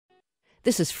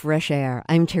This is Fresh Air.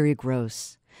 I'm Terry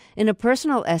Gross. In a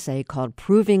personal essay called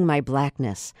Proving My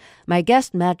Blackness, my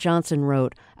guest Matt Johnson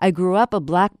wrote, "I grew up a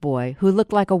black boy who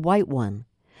looked like a white one.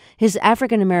 His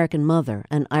African-American mother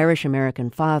and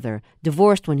Irish-American father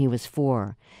divorced when he was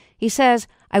 4. He says,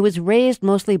 I was raised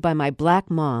mostly by my black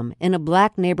mom in a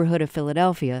black neighborhood of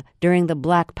Philadelphia during the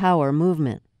Black Power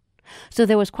movement. So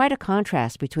there was quite a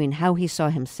contrast between how he saw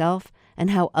himself and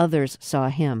how others saw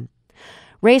him.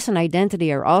 Race and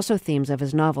identity are also themes of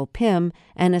his novel Pym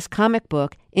and his comic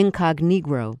book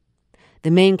Incognegro.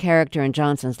 The main character in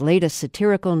Johnson's latest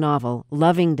satirical novel,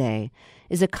 Loving Day,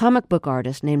 is a comic book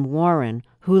artist named Warren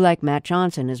who, like Matt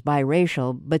Johnson, is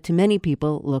biracial but to many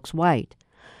people looks white.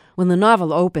 When the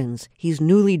novel opens, he's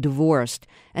newly divorced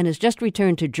and has just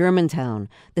returned to Germantown,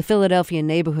 the Philadelphia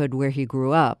neighborhood where he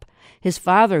grew up. His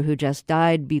father, who just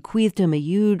died, bequeathed him a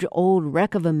huge old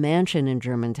wreck of a mansion in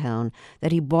Germantown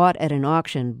that he bought at an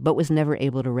auction but was never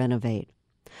able to renovate.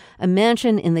 A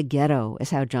mansion in the ghetto is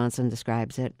how Johnson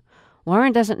describes it.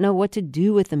 Warren doesn't know what to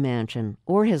do with the mansion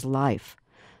or his life.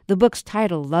 The book's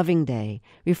title, Loving Day,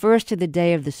 refers to the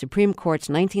day of the Supreme Court's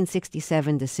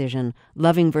 1967 decision,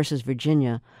 Loving v.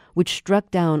 Virginia, which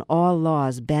struck down all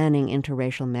laws banning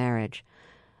interracial marriage.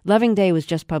 Loving Day was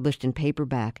just published in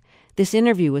paperback. This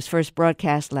interview was first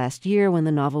broadcast last year when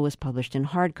the novel was published in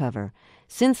hardcover.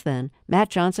 Since then, Matt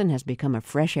Johnson has become a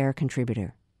Fresh Air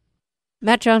contributor.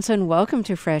 Matt Johnson, welcome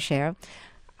to Fresh Air.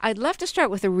 I'd love to start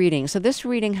with a reading. So this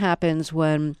reading happens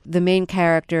when the main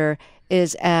character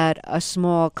is at a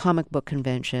small comic book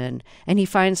convention, and he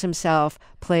finds himself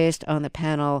placed on the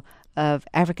panel of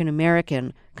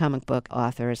African-American comic book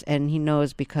authors, and he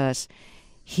knows because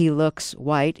he looks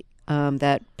white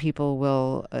that people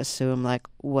will assume, like,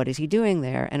 what is he doing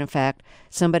there? And in fact,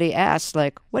 somebody asks,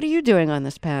 like, what are you doing on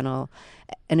this panel?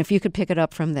 And if you could pick it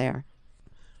up from there.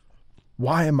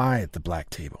 Why am I at the black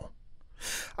table?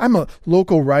 I'm a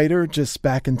local writer just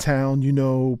back in town,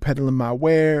 peddling my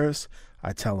wares,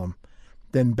 I tell him,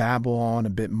 then babble on a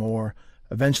bit more,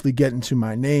 eventually getting to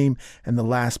my name and the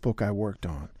last book I worked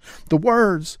on. The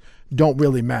words don't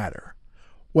really matter.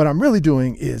 What I'm really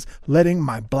doing is letting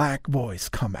my black voice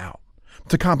come out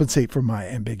to compensate for my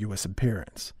ambiguous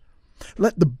appearance.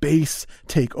 Let the bass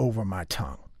take over my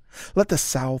tongue. Let the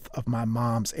South of my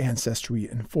mom's ancestry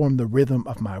inform the rhythm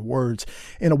of my words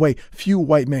in a way few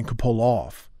white men could pull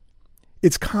off.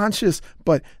 It's conscious,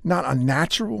 but not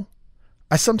unnatural.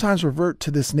 I sometimes revert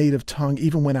to this native tongue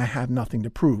even when I have nothing to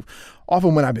prove,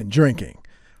 often when I've been drinking.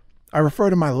 I refer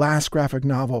to my last graphic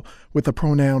novel with the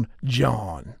pronoun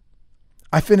John.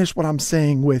 I finish what I'm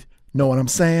saying with, know what I'm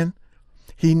saying?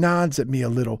 He nods at me a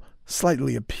little,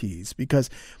 slightly appeased, because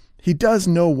he does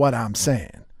know what I'm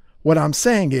saying. What I'm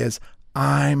saying is,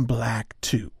 I'm black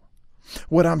too.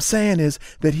 What I'm saying is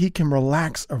that he can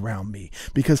relax around me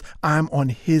because I'm on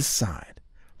his side.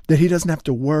 That he doesn't have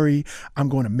to worry I'm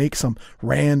going to make some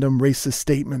random racist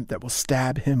statement that will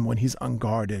stab him when he's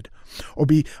unguarded, or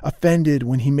be offended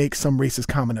when he makes some racist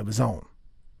comment of his own.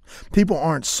 People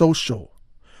aren't social.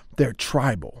 They're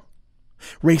tribal.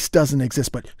 Race doesn't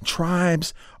exist, but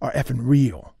tribes are effing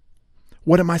real.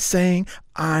 What am I saying?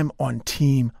 I'm on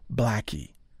Team Blackie.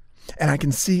 And I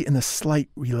can see in the slight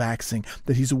relaxing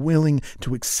that he's willing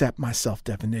to accept my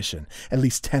self-definition, at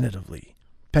least tentatively,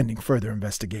 pending further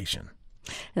investigation.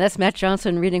 And that's Matt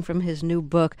Johnson reading from his new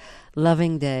book,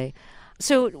 Loving Day.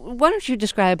 So why don't you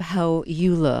describe how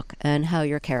you look and how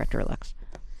your character looks?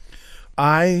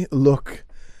 I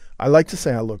like to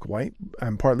say I look white,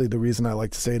 and partly the reason I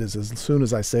like to say it is as soon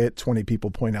as I say it, 20 people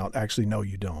point out, actually, no,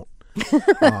 you don't.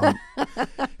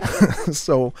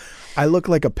 So I look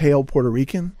like a pale Puerto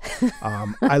Rican.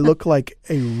 I look like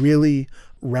a really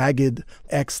ragged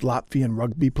ex-Latvian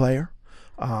rugby player.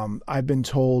 I've been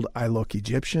told I look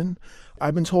Egyptian.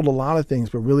 I've been told a lot of things,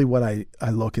 but really what I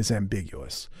look is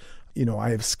ambiguous. I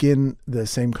have skin the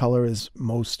same color as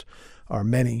most or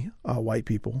many white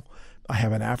people. I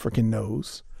have an African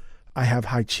nose. I have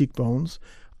high cheekbones.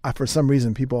 For some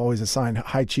reason, people always assign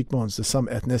high cheekbones to some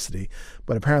ethnicity,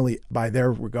 but apparently by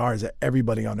their regards,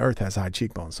 everybody on earth has high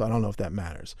cheekbones, so I don't know if that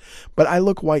matters. But I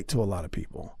look white to a lot of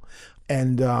people,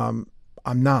 and I'm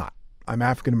not. I'm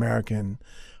African-American.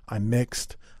 I'm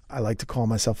mixed. I like to call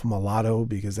myself a mulatto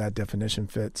because that definition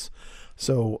fits.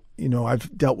 So,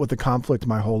 I've dealt with the conflict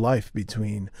my whole life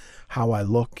between how I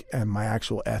look and my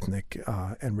actual ethnic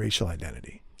and racial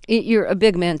identity. You're a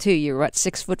big man, too. You're,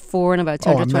 6'4" and about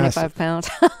 225 pounds?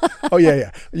 Oh,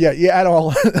 yeah. You add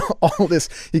all this,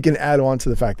 you can add on to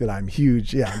the fact that I'm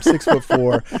huge. Yeah, I'm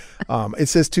 6'4". It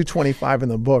says 225 in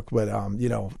the book, but,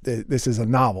 this is a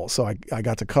novel, so I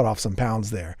got to cut off some pounds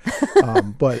there.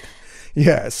 But,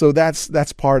 yeah, so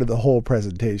that's part of the whole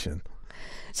presentation.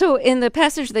 So in the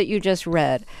passage that you just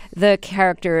read, the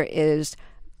character is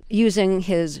using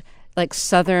his like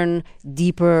southern,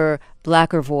 deeper,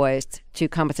 blacker voice to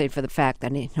compensate for the fact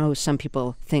that he knows some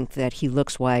people think that he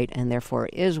looks white and therefore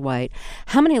is white.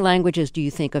 How many languages do you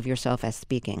think of yourself as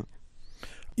speaking?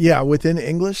 Yeah, within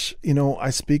English, I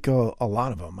speak a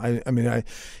lot of them.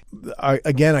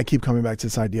 I keep coming back to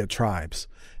this idea of tribes.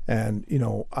 And,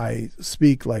 I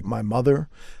speak like my mother,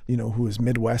 who is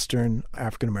Midwestern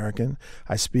African American.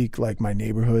 I speak like my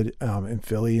neighborhood in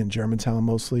Philly, in Germantown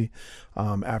mostly,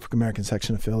 African American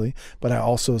section of Philly. But I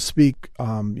also speak,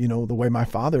 the way my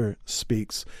father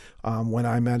speaks when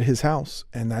I'm at his house,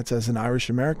 and that's as an Irish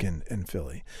American in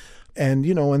Philly. And,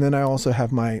 and then I also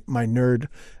have my nerd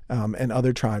and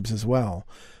other tribes as well.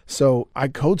 So I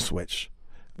code switch,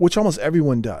 which almost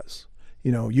everyone does.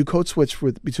 You code switch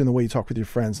between the way you talk with your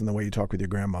friends and the way you talk with your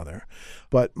grandmother.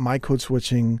 But my code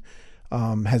switching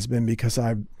has been because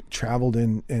I've traveled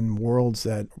in worlds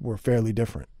that were fairly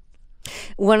different.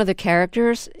 One of the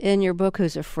characters in your book,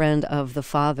 who's a friend of the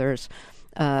father's,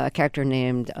 a character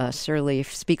named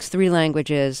Sirleaf, speaks 3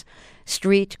 languages: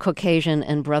 street, Caucasian,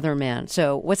 and brother man.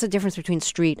 So what's the difference between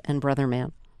street and brother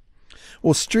man?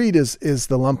 Well, street is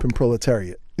the lumpen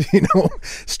proletariat.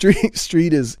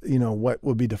 Street is, what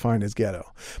would be defined as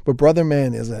ghetto. But brother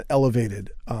man is an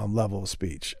elevated level of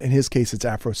speech. In his case, it's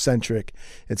Afrocentric.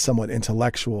 It's somewhat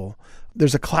intellectual.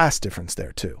 There's a class difference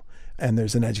there, too. And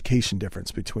there's an education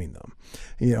difference between them.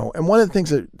 And one of the things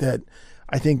that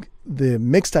I think the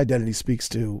mixed identity speaks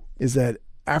to is that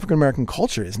African American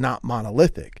culture is not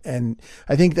monolithic. And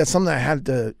I think that's something I had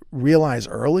to realize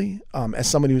early as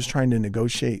somebody who's trying to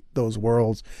negotiate those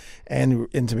worlds and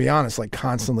to be honest, like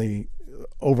constantly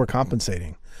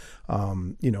overcompensating,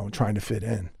 trying to fit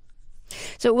in.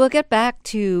 So we'll get back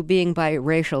to being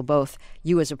biracial, both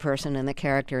you as a person and the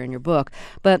character in your book.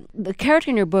 But the character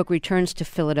in your book returns to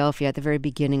Philadelphia at the very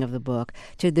beginning of the book,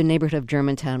 to the neighborhood of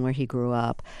Germantown where he grew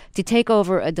up, to take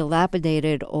over a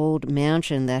dilapidated old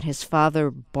mansion that his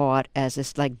father bought as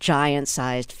this like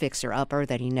giant-sized fixer-upper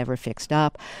that he never fixed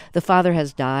up. The father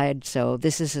has died, so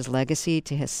this is his legacy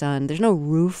to his son. There's no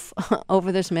roof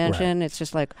over this mansion. Right. It's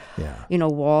just like,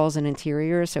 walls and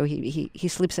interior. So he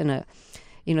sleeps in a...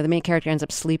 the main character ends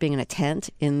up sleeping in a tent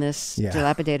in this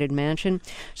dilapidated mansion.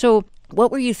 So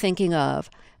what were you thinking of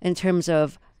in terms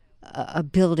of a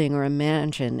building or a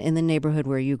mansion in the neighborhood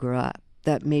where you grew up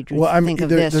that made you think of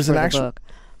this for the book?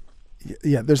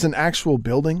 Yeah, there's an actual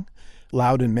building,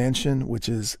 Loudon Mansion, which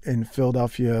is in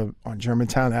Philadelphia on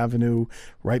Germantown Avenue,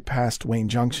 right past Wayne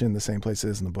Junction, the same place it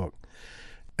is in the book.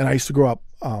 And I used to grow up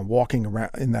walking around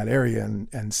in that area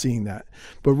and seeing that.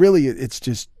 But really, it's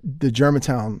just the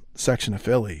Germantown section of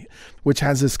Philly, which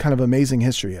has this kind of amazing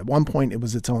history. At one point, it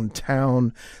was its own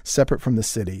town, separate from the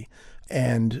city.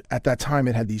 And at that time,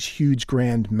 it had these huge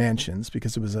grand mansions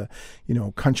because it was a,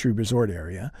 country resort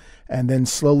area. And then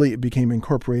slowly it became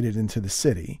incorporated into the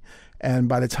city. And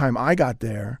by the time I got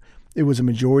there, it was a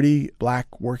majority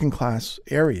Black working class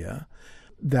area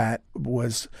that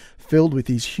was filled with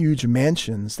these huge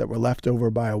mansions that were left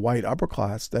over by a white upper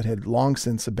class that had long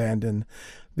since abandoned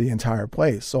the entire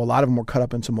place. So a lot of them were cut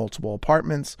up into multiple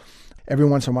apartments. Every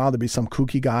once in a while, there'd be some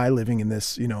kooky guy living in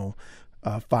this,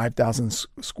 5,000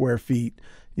 square feet,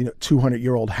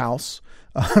 200-year-old house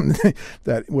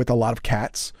that with a lot of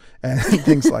cats and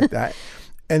things like that.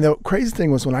 And the crazy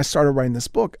thing was when I started writing this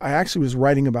book, I actually was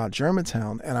writing about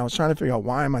Germantown, and I was trying to figure out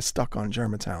why am I stuck on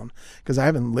Germantown? Because I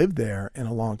haven't lived there in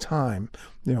a long time.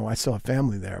 I still have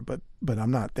family there, but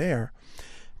I'm not there.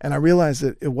 And I realized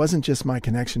that it wasn't just my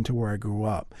connection to where I grew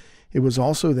up. It was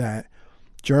also that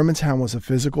Germantown was a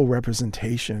physical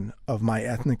representation of my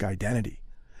ethnic identity.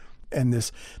 And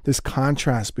this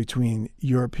contrast between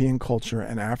European culture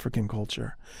and African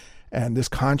culture, and this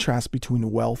contrast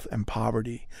between wealth and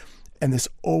poverty, and this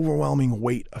overwhelming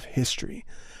weight of history.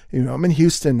 I'm in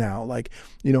Houston now.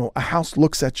 A house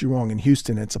looks at you wrong in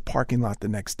Houston, it's a parking lot the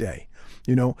next day.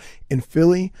 In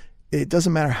Philly, it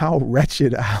doesn't matter how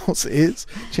wretched a house is,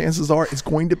 chances are it's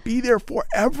going to be there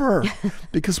forever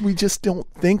because we just don't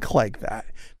think like that.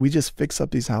 We just fix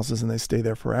up these houses and they stay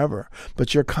there forever.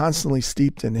 But you're constantly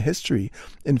steeped in history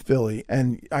in Philly.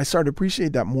 And I started to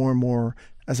appreciate that more and more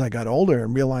as I got older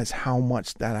and realized how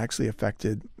much that actually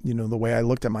affected, the way I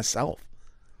looked at myself.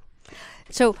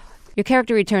 So your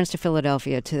character returns to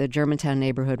Philadelphia, to the Germantown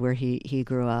neighborhood where he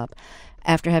grew up,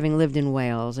 after having lived in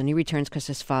Wales. And he returns because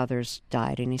his father's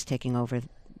died and he's taking over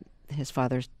his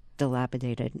father's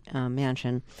dilapidated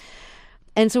mansion.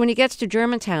 And so when he gets to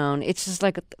Germantown, it's just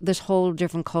like this whole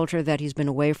different culture that he's been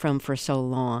away from for so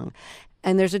long.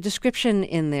 And there's a description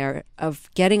in there of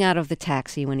getting out of the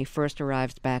taxi when he first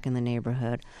arrives back in the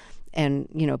neighborhood and,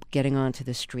 getting onto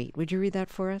the street. Would you read that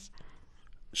for us?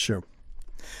 Sure.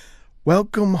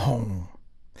 Welcome home.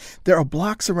 There are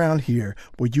blocks around here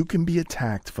where you can be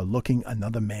attacked for looking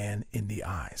another man in the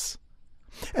eyes.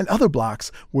 And other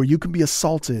blocks where you can be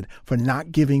assaulted for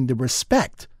not giving the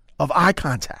respect of eye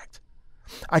contact.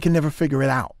 I can never figure it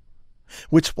out,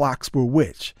 which blocks were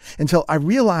which, until I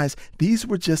realized these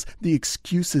were just the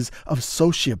excuses of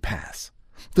sociopaths.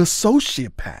 The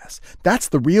sociopaths, that's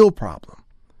the real problem.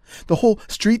 The whole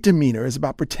street demeanor is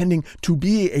about pretending to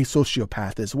be a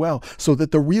sociopath as well, so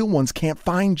that the real ones can't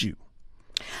find you.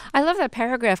 I love that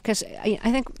paragraph because I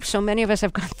think so many of us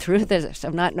have gone through this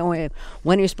of not knowing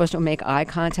when you're supposed to make eye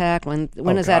contact, when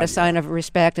is that a sign of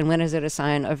respect, and when is it a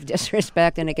sign of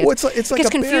disrespect, and it gets, it's like gets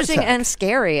a bear confusing attack. and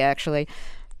scary, actually.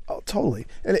 Oh, totally.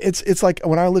 And it's like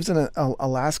when I lived in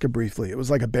Alaska briefly, it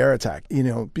was like a bear attack.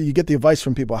 You get the advice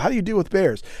from people. How do you deal with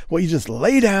bears? Well, you just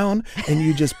lay down and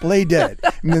you just play dead.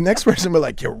 And the next person will be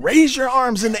like, you raise your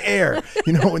arms in the air.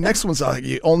 The next one's like,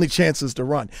 your only chance is to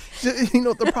run.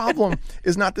 The problem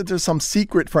is not that there's some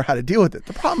secret for how to deal with it.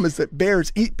 The problem is that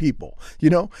bears eat people,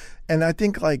 And I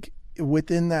think like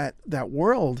within that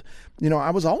world,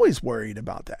 I was always worried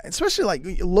about that, especially like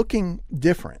looking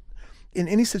different. In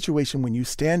any situation, when you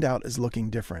stand out as looking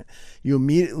different, you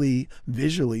immediately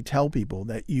visually tell people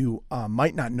that you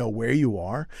might not know where you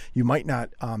are, you might not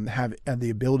have the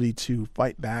ability to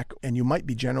fight back, and you might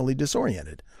be generally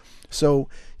disoriented. So,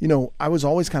 I was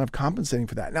always kind of compensating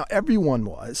for that. Now, everyone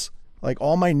was. Like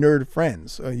all my nerd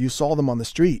friends, you saw them on the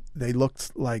street. They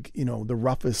looked like, the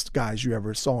roughest guys you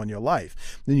ever saw in your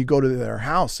life. Then you go to their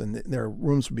house and their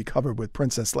rooms would be covered with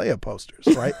Princess Leia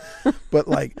posters, right? But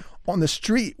like on the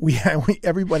street,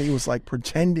 everybody was like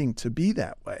pretending to be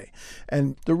that way.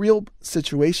 And the real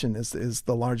situation is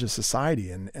the larger society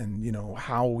and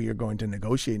how we are going to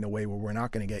negotiate in a way where we're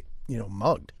not going to get,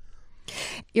 mugged.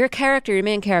 Your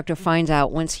main character, finds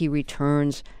out once he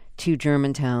returns to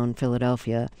Germantown,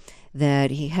 Philadelphia,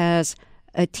 that he has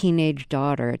a teenage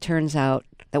daughter. It turns out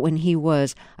that when he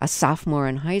was a sophomore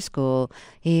in high school,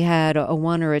 he had a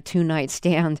 1 or 2 night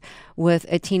stand with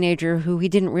a teenager who he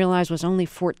didn't realize was only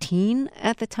 14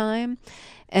 at the time.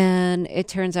 And it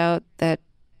turns out that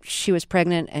she was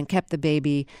pregnant and kept the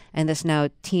baby, and this now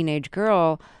teenage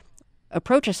girl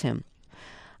approaches him.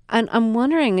 And I'm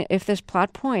wondering if this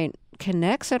plot point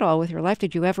connects at all with your life.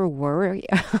 Did you ever worry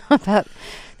about that?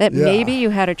 Yeah. Maybe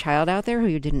you had a child out there who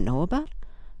you didn't know about?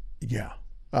 Yeah.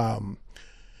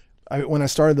 When I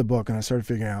started the book and I started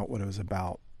figuring out what it was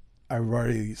about, I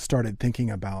already started thinking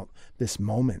about this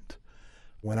moment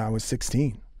when I was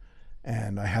 16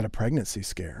 and I had a pregnancy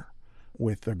scare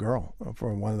with a girl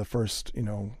for one of the first,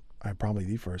 probably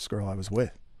the first girl I was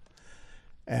with.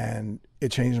 And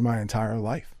it changed my entire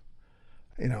life.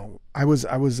 I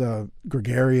was a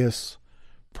gregarious,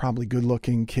 probably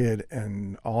good-looking kid,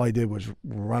 and all I did was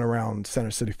run around Center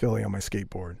City, Philly on my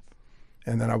skateboard.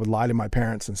 And then I would lie to my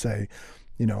parents and say,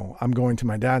 I'm going to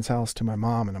my dad's house to my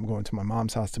mom, and I'm going to my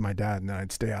mom's house to my dad, and then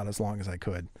I'd stay out as long as I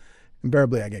could.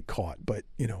 Invariably, I get caught, but,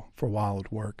 for a while it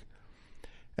would work.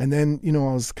 And then,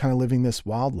 I was kind of living this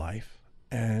wild life,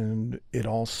 and it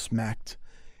all smacked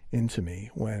into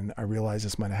me when I realized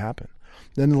this might have happened.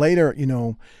 Then later,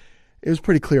 it was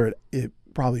pretty clear it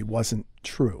probably wasn't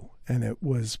true and it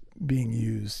was being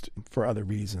used for other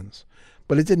reasons.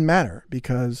 But it didn't matter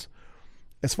because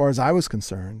as far as I was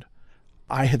concerned,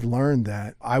 I had learned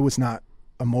that I was not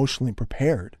emotionally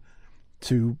prepared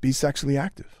to be sexually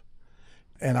active.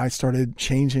 And I started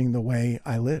changing the way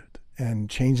I lived and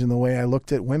changing the way I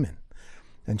looked at women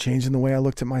and changing the way I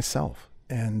looked at myself.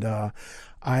 And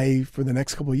for the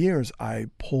next couple of years, I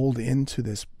pulled into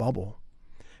this bubble.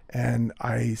 And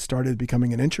I started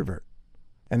becoming an introvert.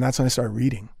 And that's when I started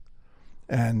reading.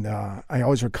 And I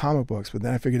always read comic books, but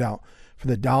then I figured out for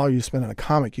the $1 you spend on a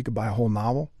comic, you could buy a whole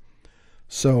novel.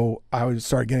 So I would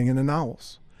start getting into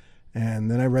novels.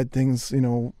 And then I read things,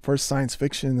 first science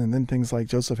fiction and then things like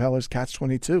Joseph Heller's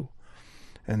Catch-22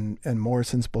 and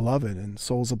Morrison's Beloved and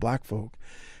Souls of Black Folk.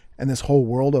 And this whole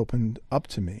world opened up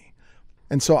to me.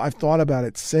 And so I've thought about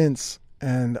it since,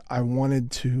 and I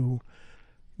wanted to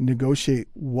negotiate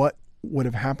what would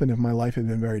have happened if my life had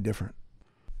been very different.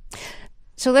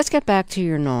 So let's get back to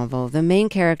your novel. The main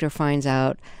character finds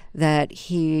out that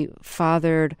he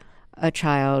fathered a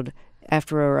child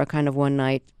after a kind of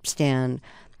one-night stand,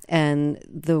 and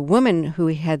the woman who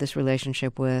he had this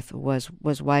relationship with was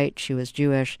white. She was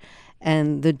Jewish,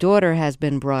 and the daughter has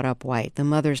been brought up white. The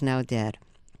mother's now dead.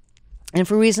 And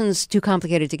for reasons too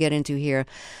complicated to get into here,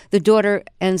 the daughter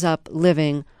ends up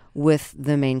living with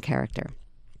the main character.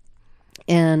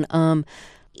 And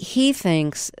he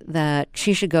thinks that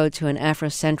she should go to an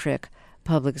Afrocentric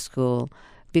public school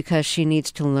because she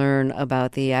needs to learn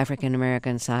about the African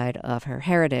American side of her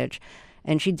heritage.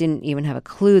 And she didn't even have a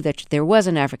clue that there was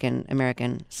an African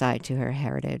American side to her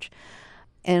heritage.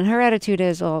 And her attitude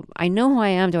is, well, I know who I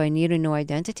am. Do I need a new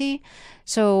identity?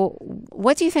 So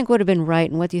what do you think would have been right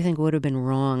and what do you think would have been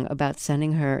wrong about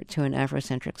sending her to an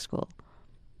Afrocentric school?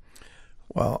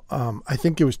 Well, I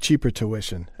think it was cheaper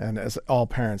tuition. And as all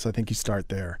parents, I think you start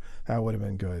there. That would have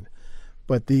been good.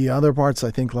 But the other parts,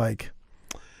 I think, like,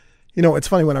 it's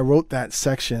funny. When I wrote that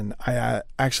section, I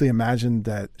actually imagined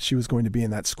that she was going to be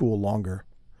in that school longer.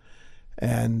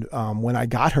 And when I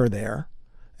got her there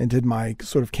and did my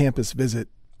sort of campus visit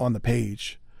on the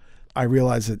page, I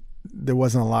realized that there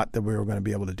wasn't a lot that we were going to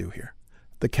be able to do here.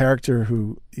 The character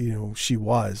who, she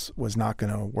was not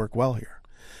going to work well here.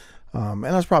 And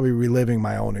I was probably reliving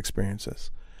my own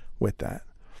experiences with that.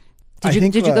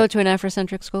 Did you go to an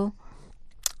Afrocentric school?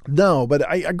 No, but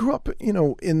I grew up,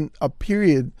 in a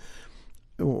period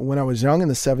when I was young in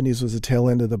the 70s was the tail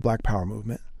end of the Black Power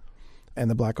movement and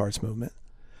the Black Arts movement.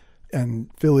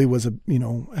 And Philly was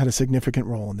had a significant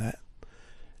role in that.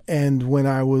 And when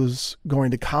I was going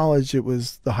to college, it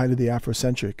was the height of the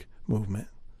Afrocentric movement.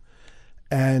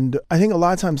 And I think a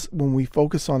lot of times when we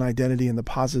focus on identity and the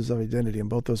positives of identity, and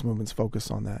both those movements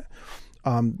focus on that,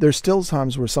 there's still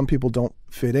times where some people don't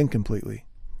fit in completely.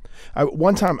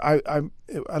 One time I had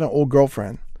an old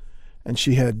girlfriend, and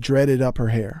she had dreaded up her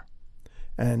hair.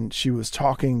 And she was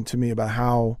talking to me about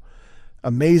how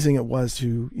amazing it was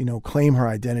to, claim her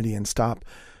identity and stop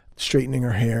straightening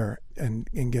her hair and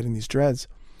getting these dreads,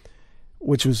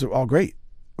 which was all great.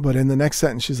 But in the next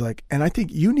sentence, she's like, and I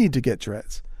think you need to get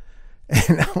dreads.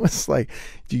 And I was like,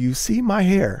 do you see my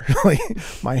hair? Like,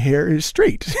 my hair is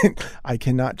straight. I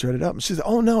cannot dread it up. And she said,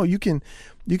 oh no, you can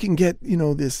get,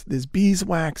 this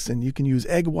beeswax, and you can use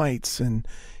egg whites, and,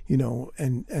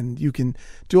 and you can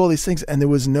do all these things. And there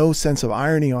was no sense of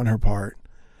irony on her part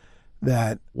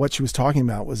that what she was talking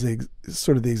about was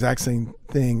sort of the exact same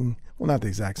thing. Well, not the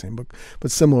exact same,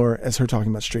 but similar as her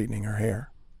talking about straightening her hair.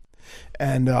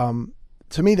 And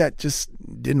to me, that just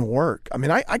didn't work. I mean,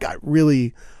 I got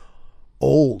really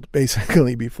old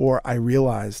basically before I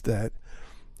realized that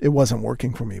it wasn't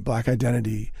working for me. Black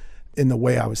identity in the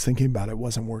way I was thinking about it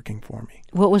wasn't working for me.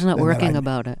 What was not working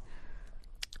about it?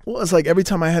 Well, it's like every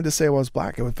time I had to say I was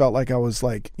black, it felt like I was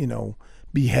like,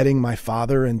 beheading my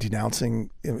father and denouncing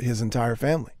his entire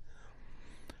family.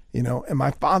 And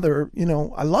my father,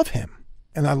 I love him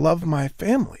and I love my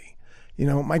family.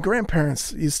 My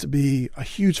grandparents used to be a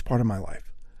huge part of my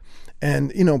life.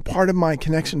 And, part of my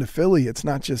connection to Philly, it's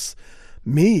not just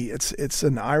me, it's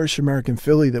an Irish American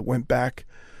Philly that went back,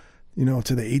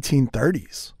 to the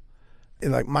 1830s.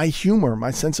 Like my humor,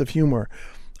 my sense of humor,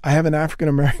 I have an African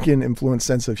American influenced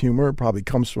sense of humor. It probably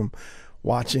comes from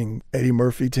watching Eddie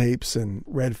Murphy tapes and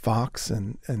Red Fox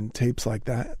and tapes like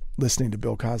that, listening to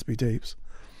Bill Cosby tapes.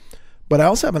 But I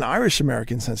also have an Irish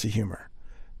American sense of humor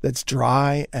that's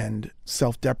dry and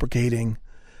self-deprecating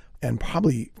and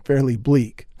probably fairly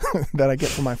bleak that I get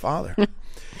from my father.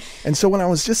 And so when I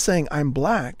was just saying I'm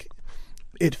black,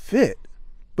 it fit,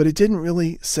 but it didn't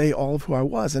really say all of who I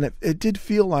was. And it did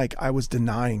feel like I was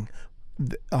denying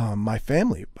my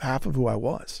family, half of who I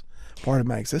was, part of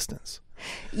my existence.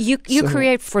 You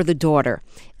create for the daughter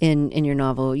in your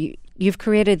novel. You've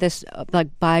created this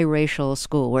like biracial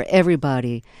school where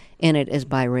everybody in it is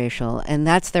biracial, and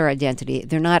that's their identity.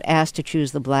 They're not asked to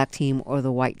choose the black team or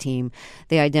the white team.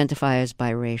 They identify as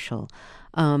biracial.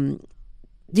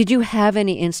 Did you have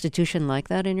any institution like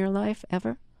that in your life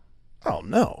ever? Oh,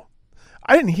 no.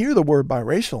 I didn't hear the word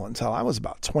biracial until I was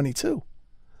about 22.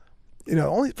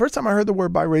 Only first time I heard the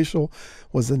word biracial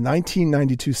was the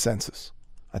 1992 census.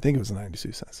 I think it was the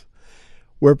 92 census,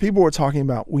 where people were talking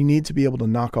about we need to be able to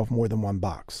knock off more than one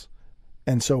box.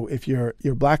 And so if you're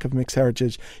black of mixed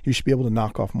heritage, you should be able to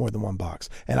knock off more than one box.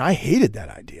 And I hated that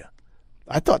idea.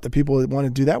 I thought the people that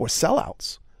wanted to do that were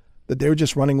sellouts, that they were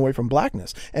just running away from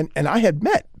blackness. And I had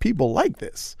met people like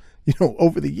this,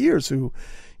 over the years who,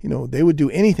 they would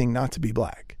do anything not to be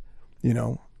black.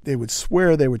 They would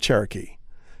swear they were Cherokee.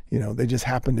 They just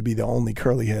happened to be the only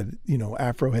curly head,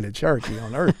 Afro-headed Cherokee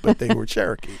on earth, but they were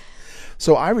Cherokee.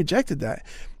 So I rejected that.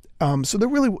 So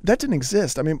that didn't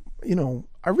exist. I mean,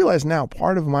 I realize now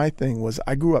part of my thing was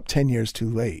I grew up 10 years too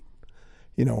late,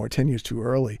 or 10 years too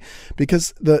early,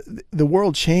 because the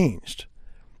world changed.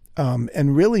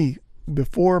 And really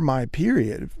before my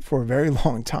period, for a very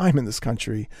long time in this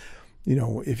country,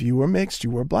 if you were mixed, you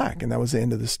were black, and that was the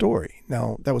end of the story.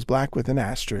 Now, that was black with an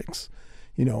asterisk,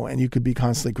 and you could be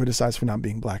constantly criticized for not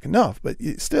being black enough, but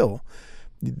still,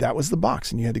 that was the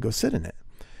box and you had to go sit in it.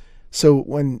 So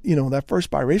when, that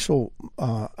first biracial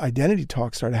identity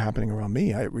talk started happening around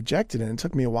me, I rejected it, and it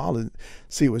took me a while to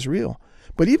see it was real.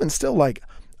 But even still, like,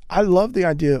 I love the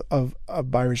idea of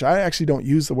biracial. I actually don't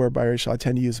use the word biracial. I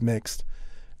tend to use mixed.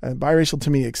 Biracial to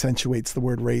me accentuates the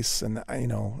word race, and I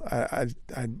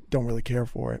don't really care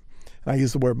for it. And I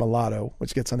use the word mulatto,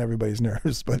 which gets on everybody's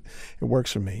nerves, but it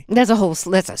works for me. That's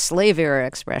a slave era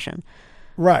expression.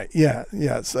 Right. Yeah.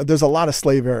 Yeah. So there's a lot of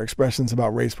slave era expressions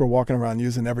about race we're walking around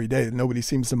using every day that nobody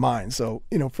seems to mind. So,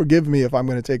 forgive me if I'm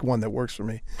going to take one that works for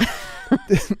me.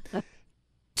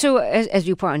 So as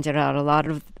you pointed out, a lot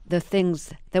of the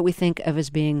things that we think of as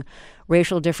being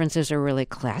racial differences are really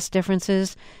class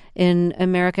differences in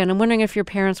America. And I'm wondering if your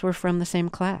parents were from the same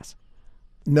class.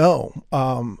 No.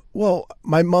 Well,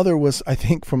 my mother was, I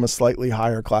think, from a slightly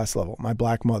higher class level. My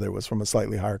black mother was from a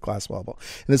slightly higher class level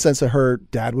in the sense that her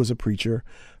dad was a preacher.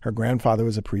 Her grandfather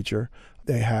was a preacher.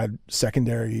 They had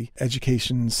secondary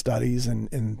education studies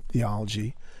in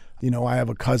theology. I have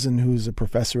a cousin who's a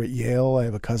professor at Yale. I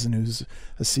have a cousin who's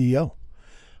a CEO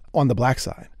on the black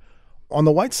side. On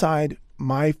the white side,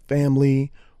 my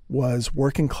family was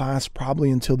working class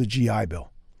probably until the GI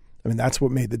Bill. I mean, that's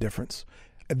what made the difference.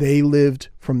 They lived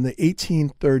from the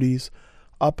 1830s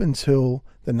up until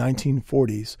the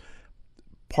 1940s.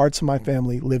 Parts of my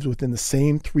family lived within the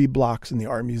same 3 blocks in the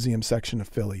Art Museum section of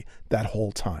Philly that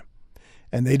whole time.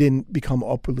 And they didn't become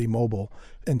upwardly mobile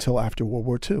until after World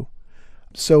War II.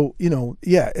 So,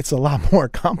 it's a lot more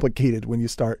complicated when you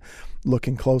start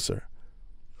looking closer.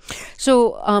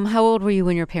 So how old were you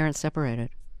when your parents separated?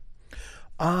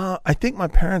 I think my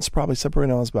parents probably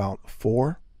separated when I was about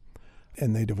 4.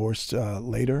 And they divorced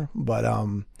later. But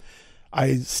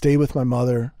I stayed with my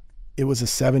mother. It was the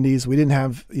 70s. We didn't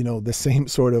have, the same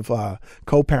sort of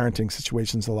co-parenting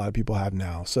situations a lot of people have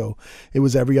now. So it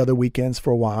was every other weekends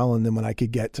for a while. And then when I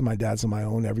could get to my dad's on my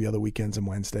own, every other weekends and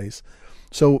Wednesdays.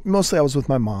 So mostly I was with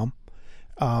my mom.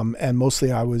 And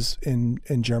mostly I was in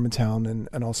Germantown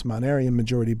and also Mount Airy in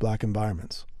majority black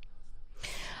environments.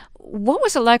 What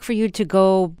was it like for you to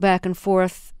go back and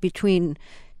forth between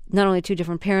not only 2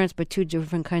 different parents, but 2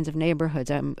 different kinds of neighborhoods?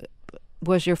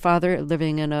 Was your father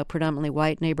living in a predominantly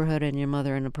white neighborhood and your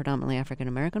mother in a predominantly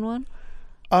African-American one?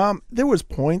 There was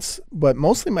points, but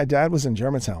mostly my dad was in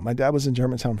Germantown. My dad was in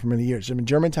Germantown for many years. I mean,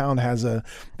 Germantown has a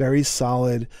very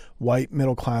solid white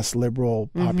middle-class liberal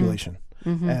population.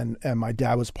 Mm-hmm. And my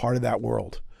dad was part of that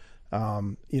world.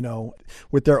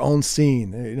 With their own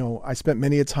scene. I spent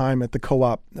many a time at the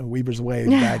co-op Weaver's Way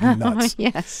bagging nuts.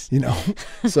 Yes.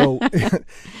 So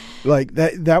like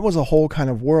that was a whole kind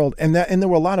of world, and there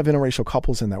were a lot of interracial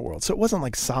couples in that world. So it wasn't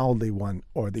like solidly one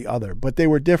or the other, but they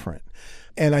were different.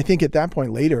 And I think at that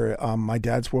point later, my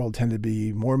dad's world tended to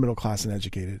be more middle class and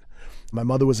educated. My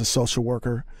mother was a social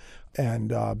worker.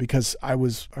 And because I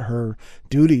was her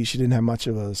duty, she didn't have much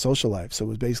of a social life. So it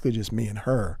was basically just me and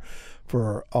her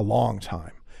for a long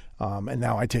time. And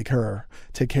now I take care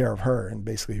of her and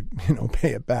basically,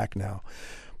 pay it back now.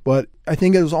 But I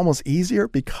think it was almost easier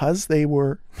because they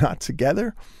were not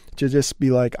together to just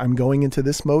be like, I'm going into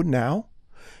this mode now.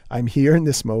 I'm here in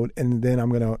this mode. And then I'm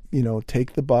going to,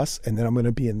 take the bus and then I'm going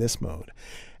to be in this mode.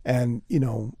 And,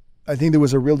 I think there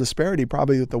was a real disparity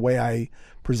probably with the way I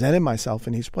presented myself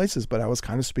in each places, but I was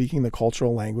kind of speaking the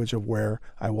cultural language of where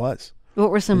I was.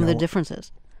 What were some of the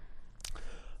differences?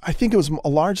 I think it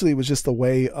was just the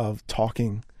way of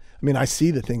talking. I mean, I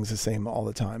see the things the same all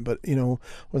the time, but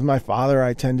with my father,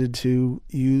 I tended to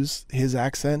use his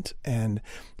accent and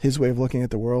his way of looking at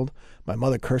the world. My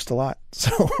mother cursed a lot,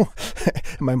 so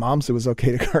my mom said it was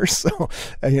okay to curse. So,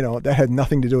 that had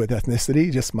nothing to do with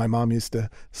ethnicity. Just my mom used to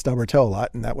stub her toe a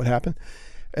lot, and that would happen.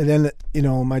 And then,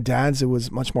 my dad's, it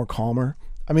was much more calmer.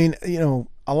 I mean,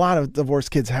 a lot of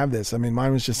divorced kids have this. I mean,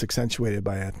 mine was just accentuated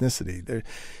by ethnicity.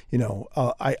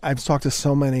 I've talked to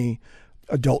so many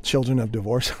adult children of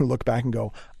divorce who look back and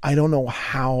go, I don't know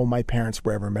how my parents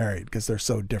were ever married because they're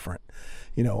so different,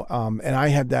 and I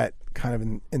had that kind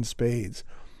of in spades.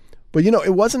 But,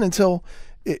 it wasn't until,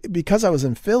 because I was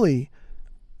in Philly,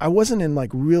 I wasn't in like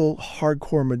real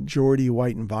hardcore majority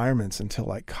white environments until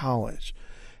like college.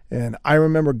 And I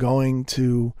remember going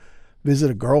to visit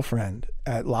a girlfriend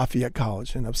at Lafayette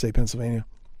College in upstate Pennsylvania.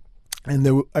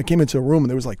 And I came into a room and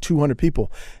there was like 200 people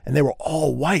and they were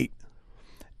all white.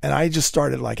 And I just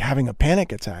started like having a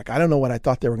panic attack. I don't know what I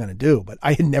thought they were going to do, but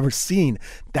I had never seen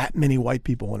that many white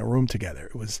people in a room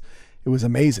together. It was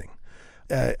amazing.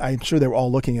 I'm sure they were all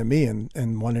looking at me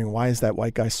and wondering, why is that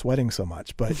white guy sweating so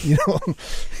much? But,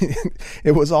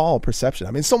 it was all perception.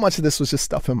 I mean, so much of this was just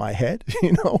stuff in my head,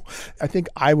 I think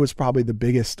I was probably the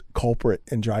biggest culprit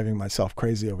in driving myself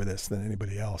crazy over this than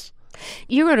anybody else.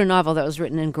 You wrote a novel that was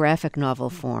written in graphic novel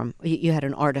form. You had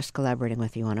an artist collaborating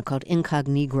with you on it called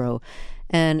Incognegro.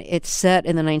 And it's set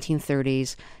in the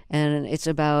 1930s, and it's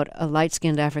about a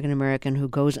light-skinned African-American who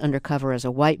goes undercover as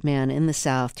a white man in the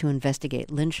South to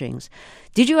investigate lynchings.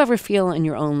 Did you ever feel in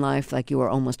your own life like you were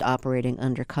almost operating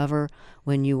undercover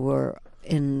when you were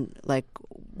in, like,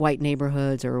 white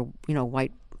neighborhoods or,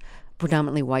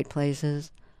 predominantly white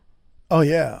places? Oh,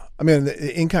 yeah. I mean, the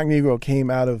Incognegro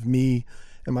came out of me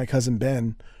and my cousin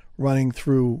Ben running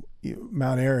through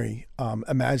Mount Airy,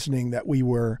 imagining that we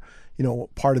were,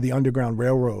 part of the Underground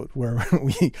Railroad, where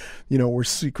we, were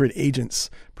secret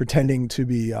agents pretending to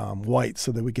be white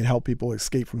so that we could help people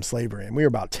escape from slavery. And we were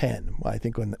about 10, I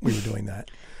think, when we were doing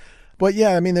that. But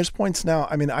yeah, I mean, there's points now.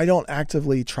 I mean, I don't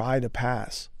actively try to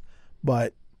pass,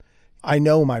 but I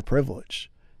know my privilege.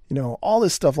 All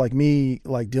this stuff, like me,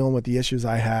 like dealing with the issues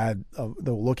I had,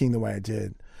 looking the way I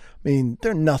did. I mean,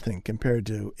 they're nothing compared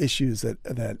to issues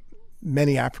that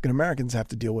many African Americans have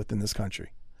to deal with in this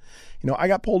country. I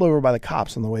got pulled over by the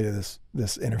cops on the way to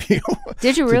this interview.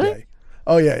 Did you really? Today.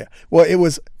 Oh, yeah. Well, it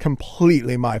was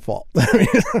completely my fault.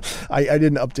 I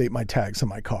didn't update my tags on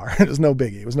my car. It was no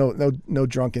biggie. It was no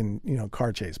drunken,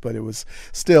 car chase, but it was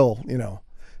still,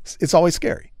 it's always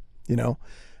scary,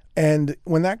 And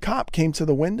when that cop came to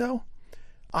the window,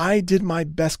 I did my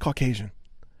best Caucasian.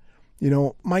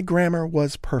 My grammar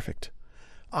was perfect.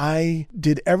 I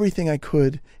did everything I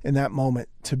could in that moment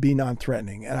to be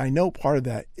non-threatening. And I know part of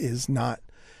that is not,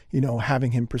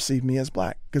 having him perceive me as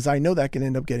black, because I know that can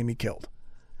end up getting me killed.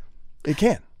 It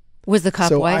can. Was the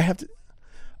cop white?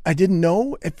 I didn't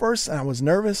know at first, and I was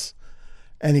nervous.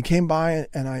 And he came by,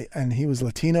 and he was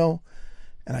Latino,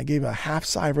 and I gave a half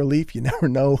sigh of relief. You never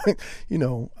know.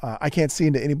 I can't see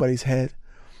into anybody's head.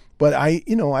 But I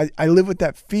live with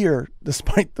that fear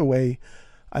despite the way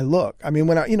I look. I mean,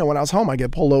 when I was home, I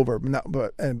get pulled over,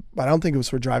 but I don't think it was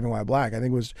for driving while black. I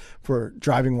think it was for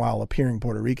driving while appearing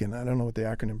Puerto Rican. I don't know what the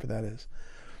acronym for that is.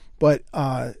 But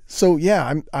so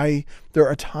yeah, there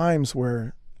are times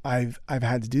where I've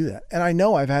had to do that, and I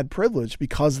know I've had privilege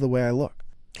because of the way I look.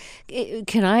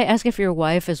 Can I ask if your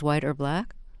wife is white or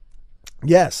black?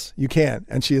 Yes, you can,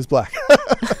 and she is black.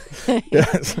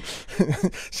 Yes,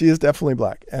 she is definitely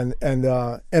black, and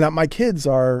my kids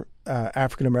are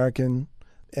African American,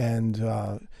 and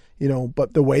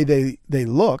but the way they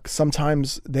look,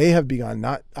 sometimes they have begun.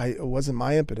 It wasn't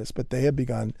my impetus, but they have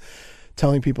begun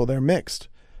telling people they're mixed,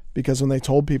 because when they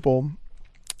told people,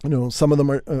 some of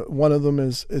them are, one of them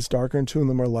is darker and two of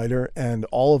them are lighter, and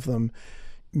all of them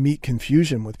meet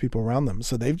confusion with people around them.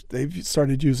 So they've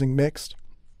started using mixed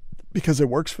because it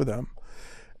works for them.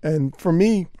 And for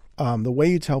me, the way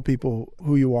you tell people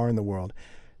who you are in the world,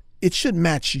 it should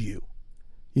match you,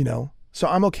 So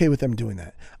I'm okay with them doing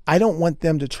that. I don't want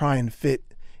them to try and fit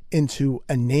into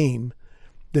a name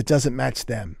that doesn't match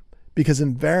them, because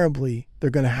invariably they're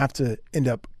going to have to end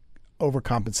up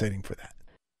overcompensating for that.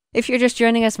 If you're just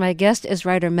joining us, my guest is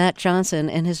writer Matt Johnson,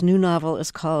 and his new novel is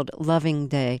called Loving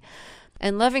Day.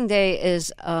 And Loving Day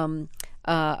is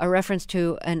a reference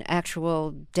to an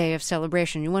actual day of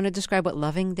celebration. You want to describe what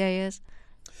Loving Day is?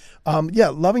 Yeah,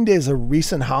 Loving Day is a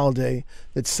recent holiday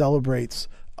that celebrates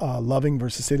Loving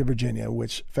versus State of Virginia,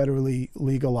 which federally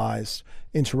legalized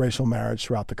interracial marriage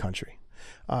throughout the country.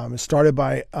 It started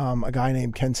by a guy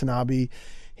named Ken Tanabe.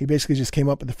 He basically just came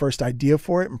up with the first idea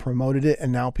for it and promoted it,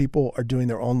 and now people are doing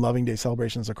their own Loving Day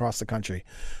celebrations across the country.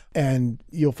 And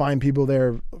you'll find people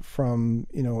there from,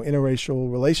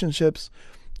 interracial relationships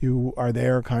who are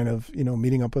there kind of,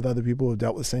 meeting up with other people who have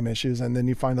dealt with the same issues. And then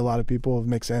you find a lot of people of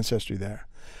mixed ancestry there.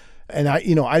 And I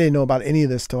didn't know about any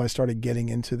of this till I started getting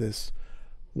into this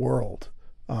world.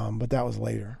 But that was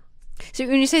later. So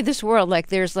when you say this world, like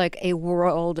there's like a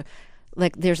world,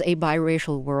 like there's a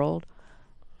biracial world?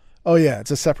 Oh yeah, it's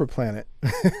a separate planet.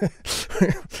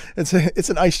 It's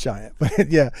an ice giant. But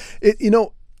yeah,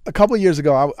 a couple of years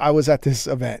ago, I was at this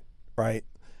event, right?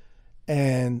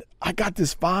 And I got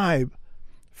this vibe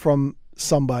from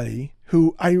somebody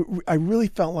who I really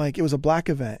felt like it was a black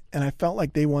event, and I felt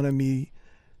like they wanted me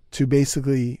to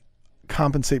basically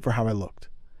compensate for how I looked.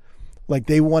 Like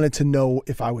they wanted to know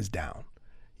if I was down,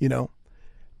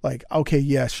 Like, okay,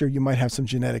 yeah, sure, you might have some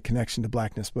genetic connection to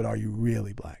blackness, but are you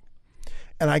really black?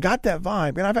 And I got that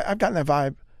vibe, and I've gotten that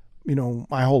vibe,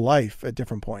 my whole life at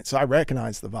different points. So I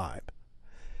recognized the vibe.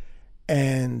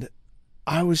 And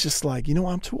I was just like,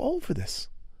 I'm too old for this.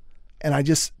 And I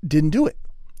just didn't do it.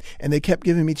 And they kept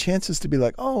giving me chances to be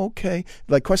like, oh, okay.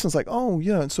 Like questions like,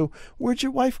 oh, so where'd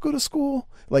your wife go to school?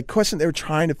 Like questions, they were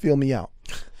trying to feel me out.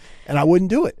 And I wouldn't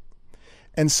do it.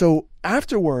 And so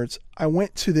afterwards, I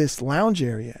went to this lounge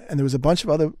area, and there was a bunch of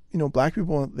other, black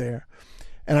people there.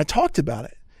 And I talked about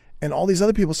it. And all these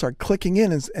other people started clicking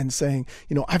in and saying,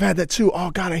 I've had that too.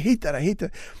 Oh, God, I hate that. I hate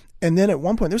that. And then at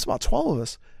one point, there's about 12 of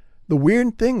us. The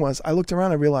weird thing was I looked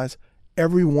around and realized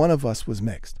every one of us was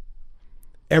mixed.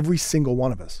 Every single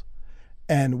one of us.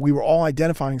 And we were all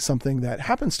identifying something that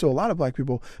happens to a lot of Black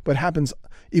people, but happens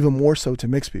even more so to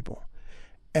mixed people.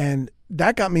 And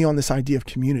that got me on this idea of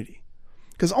community.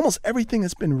 Because almost everything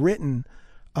that's been written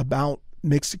about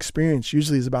mixed experience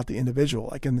usually is about the individual.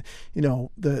 Like in,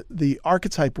 the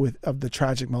archetype of the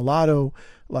tragic mulatto,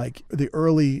 like the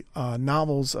early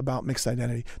novels about mixed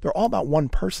identity, they're all about one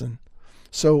person.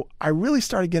 So I really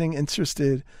started getting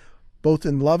interested both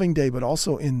in Loving Day, but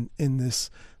also in this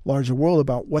larger world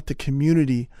about what the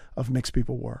community of mixed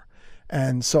people were.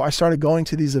 And so I started going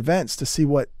to these events to see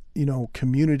what,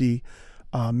 community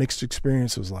mixed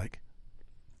experience was like.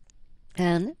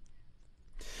 And?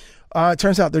 It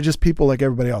turns out they're just people like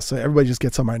everybody else. So everybody just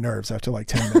gets on my nerves after like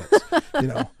 10 minutes.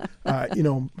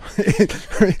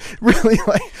 Really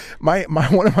like my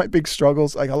one of my big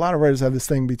struggles, like a lot of writers have this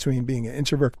thing between being an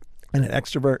introvert and an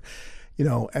extrovert,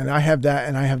 and I have that,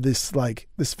 and I have this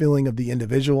feeling of the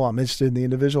individual. I'm interested in the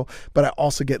individual, but I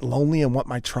also get lonely and want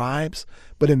my tribes.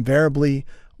 But invariably,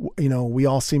 we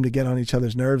all seem to get on each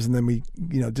other's nerves, and then we,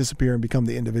 disappear and become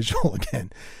the individual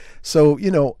again. So,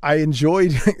 I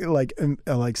enjoyed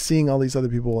like seeing all these other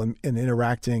people and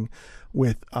interacting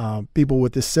with people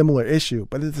with this similar issue.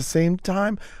 But at the same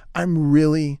time, I'm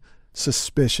really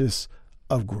suspicious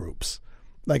of groups.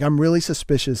 Like, I'm really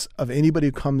suspicious of anybody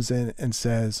who comes in and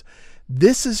says,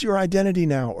 this is your identity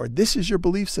now, or this is your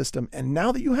belief system. And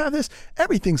now that you have this,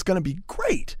 everything's going to be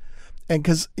great. And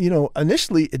because,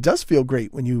 initially it does feel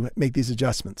great when you make these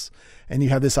adjustments and you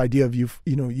have this idea of,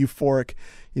 euphoric,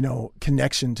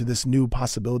 connection to this new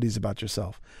possibilities about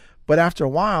yourself. But after a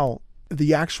while,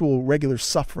 the actual regular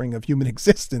suffering of human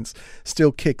existence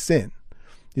still kicks in,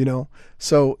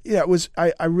 So, yeah,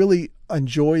 I really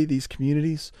enjoy these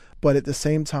communities, but at the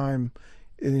same time,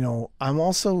 I'm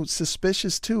also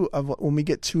suspicious too of when we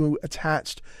get too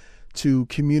attached to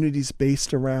communities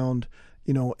based around,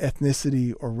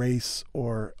 ethnicity or race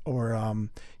or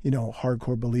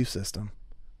hardcore belief system.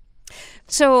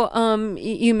 So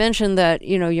you mentioned that,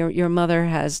 your mother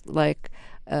has like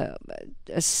a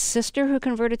sister who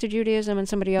converted to Judaism and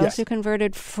somebody else who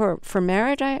converted for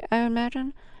marriage, I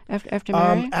imagine, after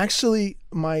marrying? Actually,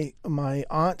 my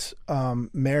aunt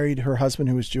married her husband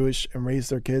who was Jewish and raised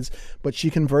their kids, but she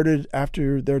converted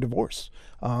after their divorce.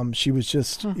 She was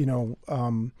just,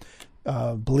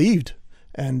 believed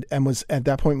and was at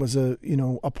that point was a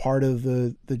part of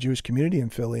the Jewish community in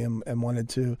Philly and wanted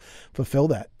to fulfill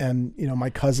that. And my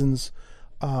cousins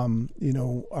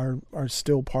are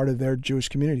still part of their Jewish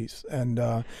communities, and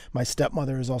my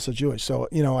stepmother is also Jewish. So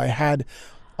I had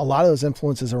a lot of those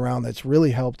influences around that's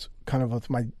really helped kind of with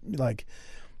my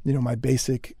my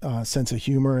basic sense of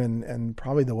humor and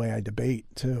probably the way I debate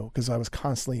too, because I was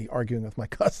constantly arguing with my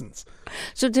cousins.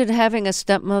 So did having a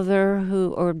stepmother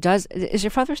is your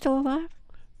father still alive?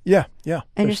 Yeah.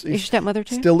 And your stepmother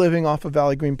too? Still living off of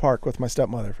Valley Green Park with my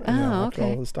stepmother after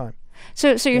all this time.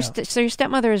 So your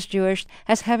stepmother is Jewish.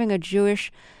 Has having a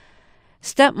Jewish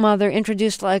stepmother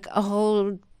introduced like a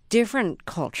whole different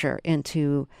culture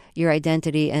into your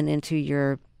identity and into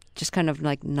your just kind of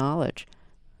like knowledge?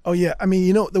 Oh yeah, I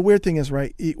mean, the weird thing is,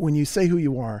 right, when you say who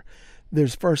you are, you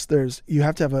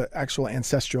have to have an actual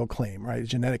ancestral claim, right, a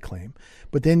genetic claim,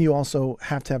 but then you also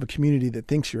have to have a community that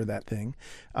thinks you're that thing,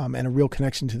 and a real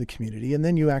connection to the community, and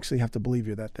then you actually have to believe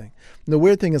you're that thing. And the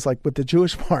weird thing is, like with the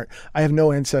Jewish part, I have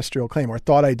no ancestral claim, or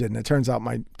thought I did, and it turns out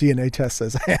my DNA test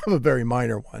says I have a very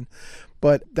minor one,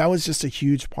 but that was just a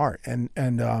huge part, and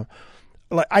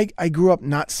like I grew up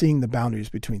not seeing the boundaries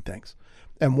between things.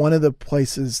 And one of the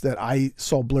places that I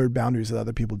saw blurred boundaries that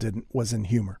other people didn't was in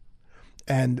humor.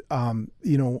 And,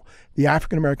 the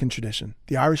African-American tradition,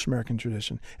 the Irish-American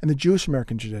tradition, and the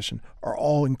Jewish-American tradition are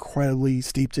all incredibly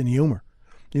steeped in humor,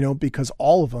 because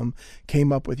all of them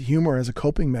came up with humor as a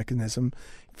coping mechanism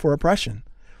for oppression.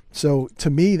 So to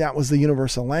me, that was the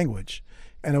universal language.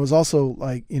 And it was also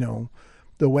like,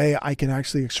 the way I can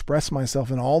actually express myself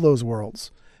in all those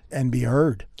worlds and be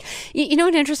heard. You know,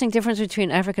 an interesting difference between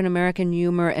African-American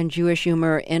humor and Jewish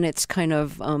humor in its kind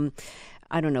of,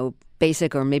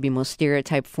 basic or maybe most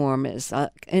stereotype form is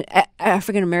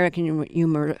African-American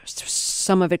humor.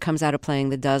 Some of it comes out of playing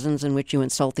the dozens in which you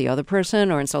insult the other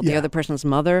person or insult the other person's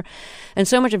mother. And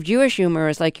so much of Jewish humor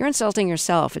is like you're insulting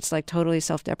yourself. It's like totally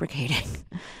self-deprecating.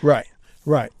 Right.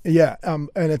 Right. Yeah. And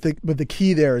I think, but the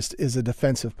key there is a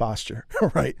defensive posture,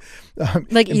 right?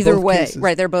 Like In either both way, cases,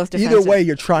 right? They're both defensive. either way,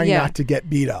 you're trying Yeah. not to get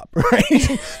beat up,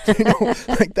 right?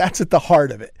 Like that's at the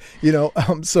heart of it,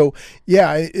 So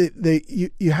yeah,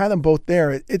 you had them both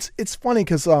there. It's funny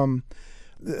because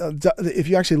if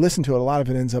you actually listen to it, a lot of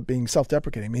it ends up being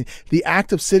self-deprecating. I mean, the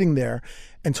act of sitting there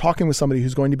and talking with somebody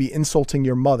who's going to be insulting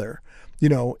your mother,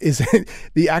 is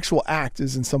the actual act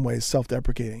is in some ways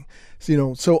self-deprecating.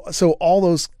 So all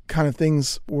those kind of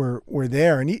things were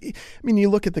there. And you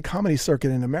look at the comedy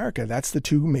circuit in America, that's the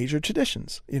two major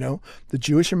traditions, the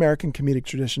Jewish American comedic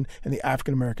tradition and the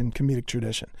African American comedic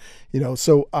tradition,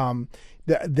 so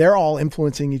they're all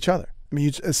influencing each other. I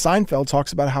mean, Seinfeld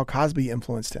talks about how Cosby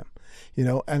influenced him.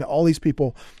 And all these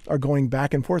people are going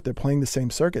back and forth. They're playing the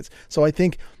same circuits. So I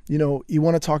think, you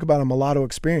want to talk about a mulatto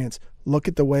experience, look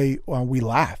at the way we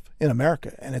laugh in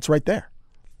America, and it's right there.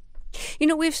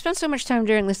 We've spent so much time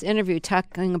during this interview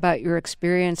talking about your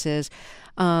experiences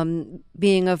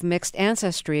being of mixed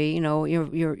ancestry,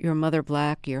 your mother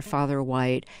black, your father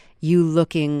white, your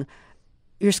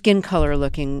skin color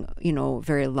looking,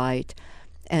 very light,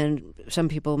 and some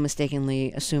people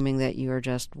mistakenly assuming that you're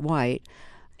just white.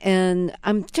 And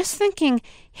I'm just thinking,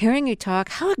 hearing you talk,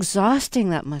 how exhausting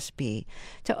that must be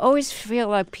to always feel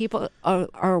like people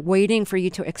are waiting for you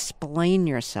to explain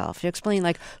yourself, to explain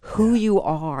like who you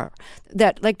are.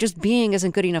 That like just being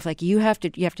isn't good enough. Like you have to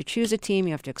choose a team.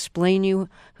 You have to explain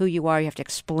who you are. You have to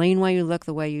explain why you look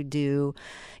the way you do.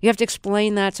 You have to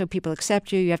explain that so people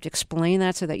accept you. You have to explain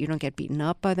that so that you don't get beaten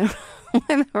up by the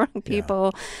wrong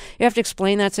people. Yeah. You have to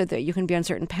explain that so that you can be on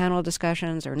certain panel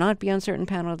discussions or not be on certain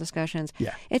panel discussions.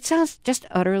 Yeah. It sounds just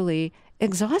utterly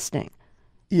exhausting.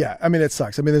 Yeah, I mean, it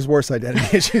sucks. I mean, there's worse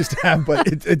identity issues to have, but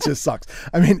it just sucks.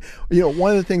 I mean,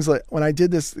 one of the things, like when I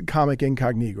did this comic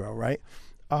Incognito, right?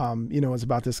 It's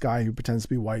about this guy who pretends to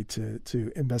be white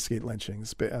to investigate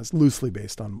lynchings, as loosely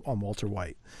based on Walter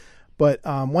White. But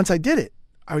once I did it,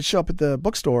 I would show up at the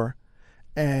bookstore,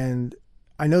 and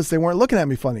I noticed they weren't looking at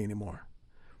me funny anymore.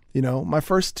 My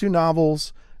first two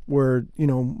novels were,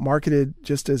 marketed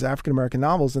just as African-American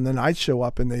novels. And then I'd show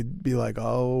up and they'd be like,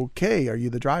 okay, are you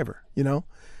the driver?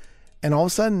 And all of a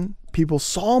sudden people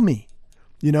saw me,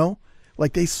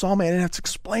 like they saw me. I didn't have to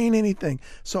explain anything.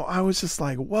 So I was just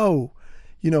like, whoa,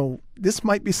 this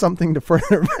might be something to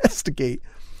further investigate.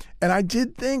 And I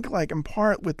did think, like, in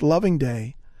part with Loving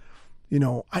Day,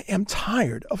 I am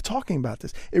tired of talking about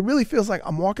this. It really feels like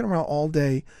I'm walking around all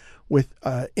day with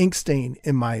ink stain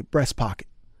in my breast pocket.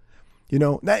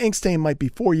 That ink stain might be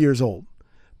 4 years old,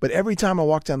 but every time I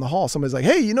walk down the hall, somebody's like,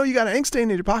 "Hey, you got an ink stain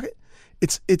in your pocket?"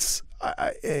 It's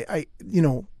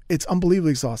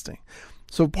unbelievably exhausting.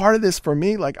 So part of this for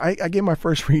me, like I gave my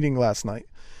first reading last night,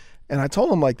 and I told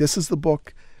them, like, this is the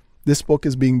book. This book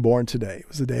is being born today. It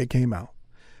was the day it came out.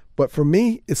 But for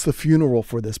me, it's the funeral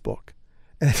for this book,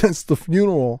 and it's the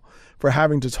funeral for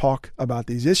having to talk about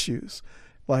these issues.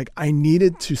 Like, I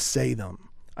needed to say them.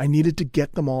 I needed to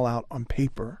get them all out on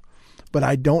paper. But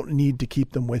I don't need to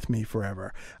keep them with me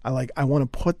forever. I want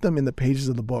to put them in the pages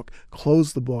of the book,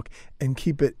 close the book, and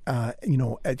keep it,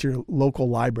 at your local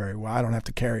library where I don't have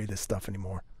to carry this stuff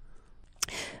anymore.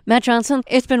 Matt Johnson,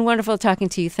 it's been wonderful talking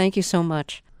to you. Thank you so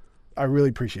much. I really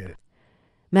appreciate it.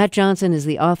 Matt Johnson is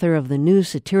the author of the new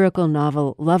satirical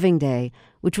novel Loving Day,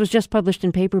 which was just published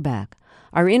in paperback.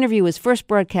 Our interview was first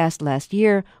broadcast last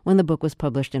year when the book was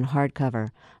published in hardcover.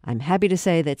 I'm happy to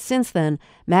say that since then,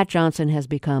 Matt Johnson has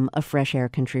become a Fresh Air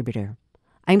contributor.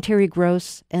 I'm Terry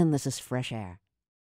Gross, and this is Fresh Air.